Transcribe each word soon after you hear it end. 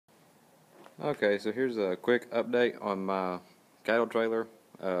Okay, so here's a quick update on my cattle trailer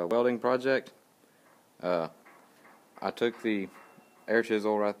welding project. I took the air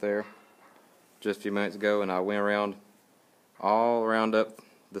chisel right there just a few minutes ago, and I went around all around up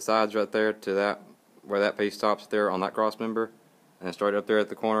the sides right there to that where that piece stops there on that cross member, and straight up there at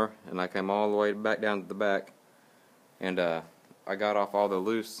the corner, and I came all the way back down to the back, and I got off all the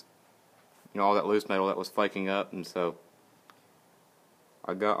loose, all that loose metal that was flaking up, and so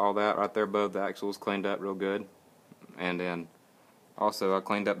I got all that right there above the axles cleaned up real good. And then also I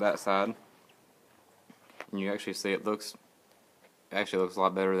cleaned up that side, and you actually see it looks a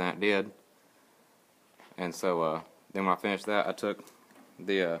lot better than it did. And so then when I finished that, I took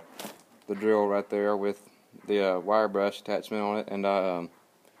the drill right there with the wire brush attachment on it, and I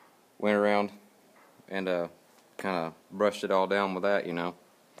went around and kind of brushed it all down with that, And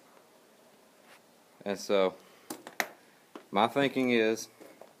so my thinking is,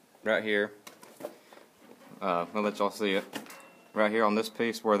 right here, I'll let y'all see it, right here on this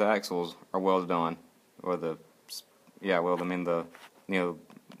piece where the axles are welded on, or the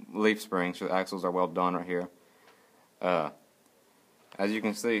leaf springs for the axles are welded on right here. As you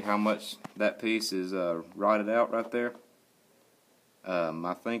can see how much that piece is rotted out right there.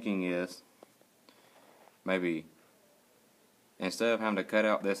 My thinking is, maybe instead of having to cut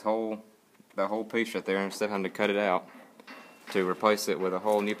out that whole piece right there, instead of having to cut it out, to replace it with a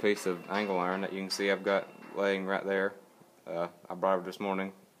whole new piece of angle iron that you can see I've got laying right there. I brought it this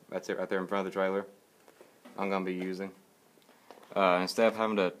morning. That's it right there in front of the trailer. I'm going to be using. Instead of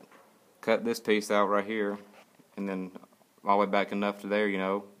having to cut this piece out right here and then all the way back enough to there,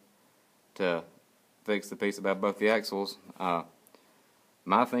 to fix the piece above both the axles,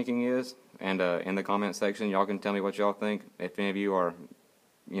 my thinking is, and in the comment section y'all can tell me what y'all think, if any of you are,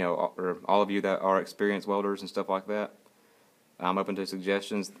 or all of you that are experienced welders and stuff like that. I'm open to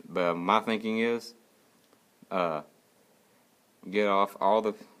suggestions, but my thinking is get off all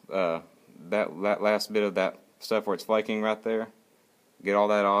the that last bit of that stuff where it's flaking right there. Get all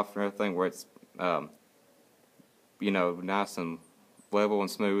that off and everything where it's nice and level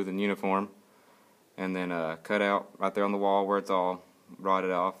and smooth and uniform, and then cut out right there on the wall where it's all rotted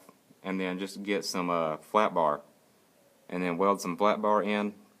off, and then just get some flat bar, and then weld some flat bar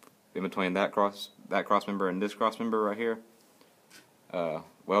in between that cross member and this cross member right here.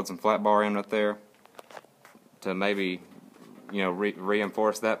 Weld some flat bar in right there to maybe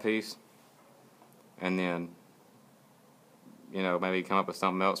reinforce that piece, and then maybe come up with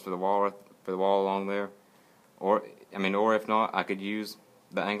something else for the wall along there, or if not, I could use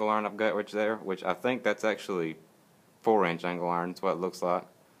the angle iron I've got which I think that's actually 4-inch angle iron. That's what it looks like,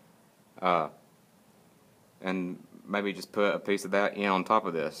 and maybe just put a piece of that in on top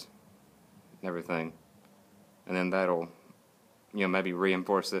of this and everything, and then that'll maybe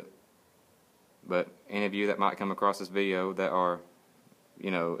reinforce it. But any of you that might come across this video that are,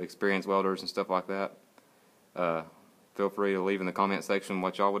 experienced welders and stuff like that, feel free to leave in the comment section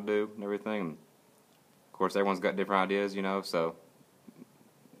what y'all would do and everything. And of course, everyone's got different ideas, so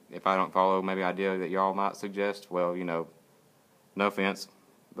if I don't follow maybe idea that y'all might suggest, well, no offense,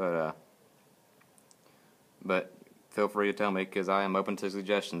 but feel free to tell me, because I am open to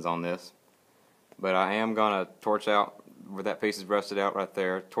suggestions on this. But I am gonna torch out where that piece is rusted out right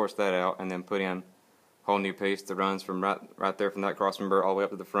there, torch that out, and then put in a whole new piece that runs from right there from that cross member all the way up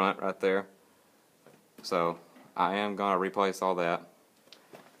to the front right there. So I am gonna replace all that.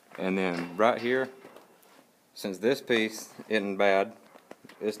 And then right here, since this piece isn't bad,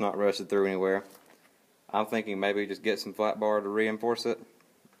 it's not rusted through anywhere, I'm thinking maybe just get some flat bar to reinforce it,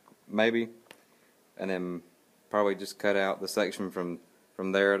 maybe, and then probably just cut out the section from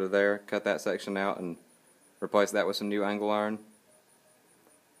there to there, cut that section out and replace that with some new angle iron.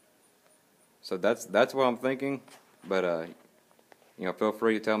 So that's what I'm thinking. But feel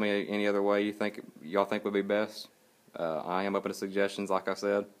free to tell me any other way y'all think would be best. I am open to suggestions, like I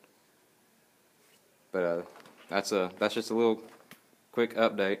said. But that's just a little quick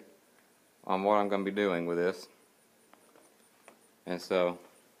update on what I'm going to be doing with this. And so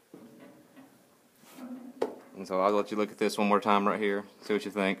I'll let you look at this one more time right here, see what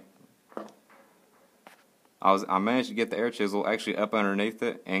you think. I managed to get the air chisel actually up underneath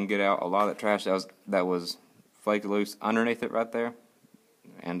it and get out a lot of that trash that was flaked loose underneath it right there,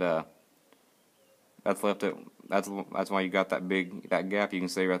 and that's left it. That's why you got that gap you can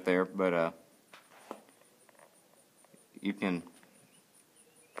see right there. But you can.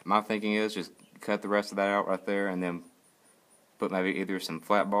 My thinking is just cut the rest of that out right there, and then put maybe either some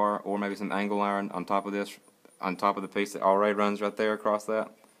flat bar or maybe some angle iron on top of this, on top of the piece that already runs right there across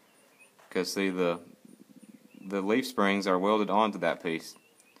that. Because see, the leaf springs are welded onto that piece,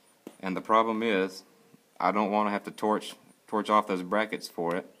 And the problem is, I don't want to have to torch off those brackets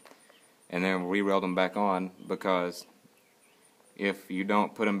for it and then re-weld them back on, because if you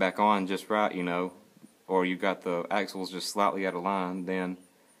don't put them back on just right, you know, or you got the axles just slightly out of line, then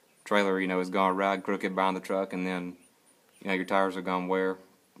trailer, you know, is going to ride crooked behind the truck, and then, you know, your tires are going to wear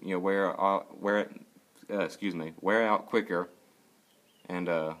out quicker, and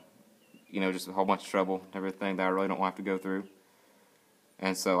you know, just a whole bunch of trouble, everything that I really don't want to have to go through.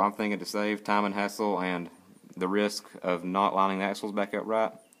 And so I'm thinking, to save time and hassle and the risk of not lining the axles back up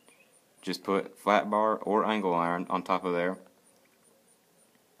right, just put flat bar or angle iron on top of there.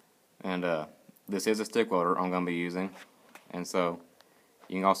 And this is a stick welder I'm going to be using. And so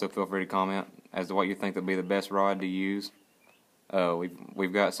you can also feel free to comment as to what you think would be the best rod to use.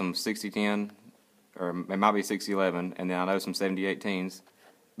 We've got some 6010, or it might be 6011, and then I know some 7018s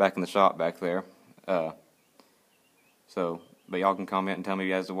back in the shop back there. But y'all can comment and tell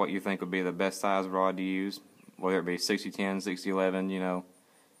me as to what you think would be the best size rod to use, whether it be 6010, 6011, you know,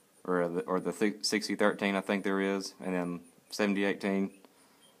 or the 6013 I think there is, and then 7018.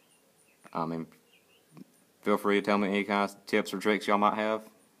 I mean, feel free to tell me any kind of tips or tricks y'all might have.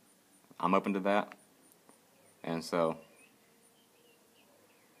 I'm open to that. And so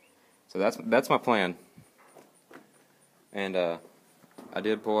that's my plan. And I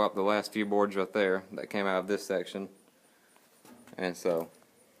did pull out the last few boards right there that came out of this section. And so,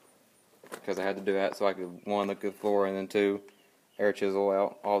 because I had to do that so I could, one, look at the floor, and then two, air chisel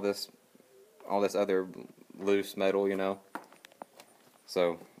out all this other loose metal, you know.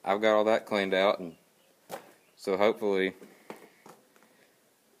 So I've got all that cleaned out, and so hopefully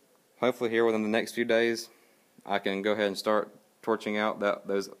here within the next few days I can go ahead and start torching out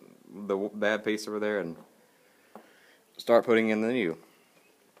the bad piece over there and start putting in the new.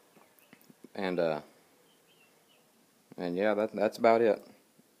 And yeah, that's about it.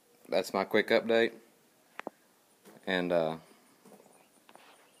 That's my quick update. And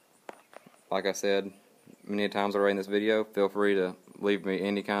like I said many times already in this video, feel free to leave me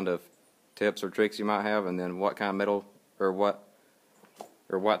any kind of tips or tricks you might have, and then what kind of metal or what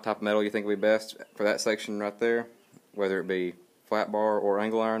type of metal you think would be best for that section right there, whether it be flat bar or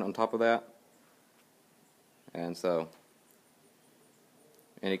angle iron on top of that. And so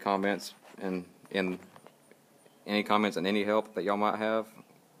any comments and any help that y'all might have,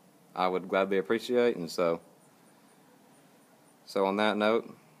 I would gladly appreciate. And so on that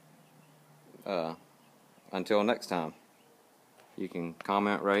note, until next time, you can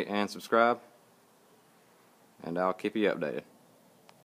comment, rate, and subscribe, and I'll keep you updated.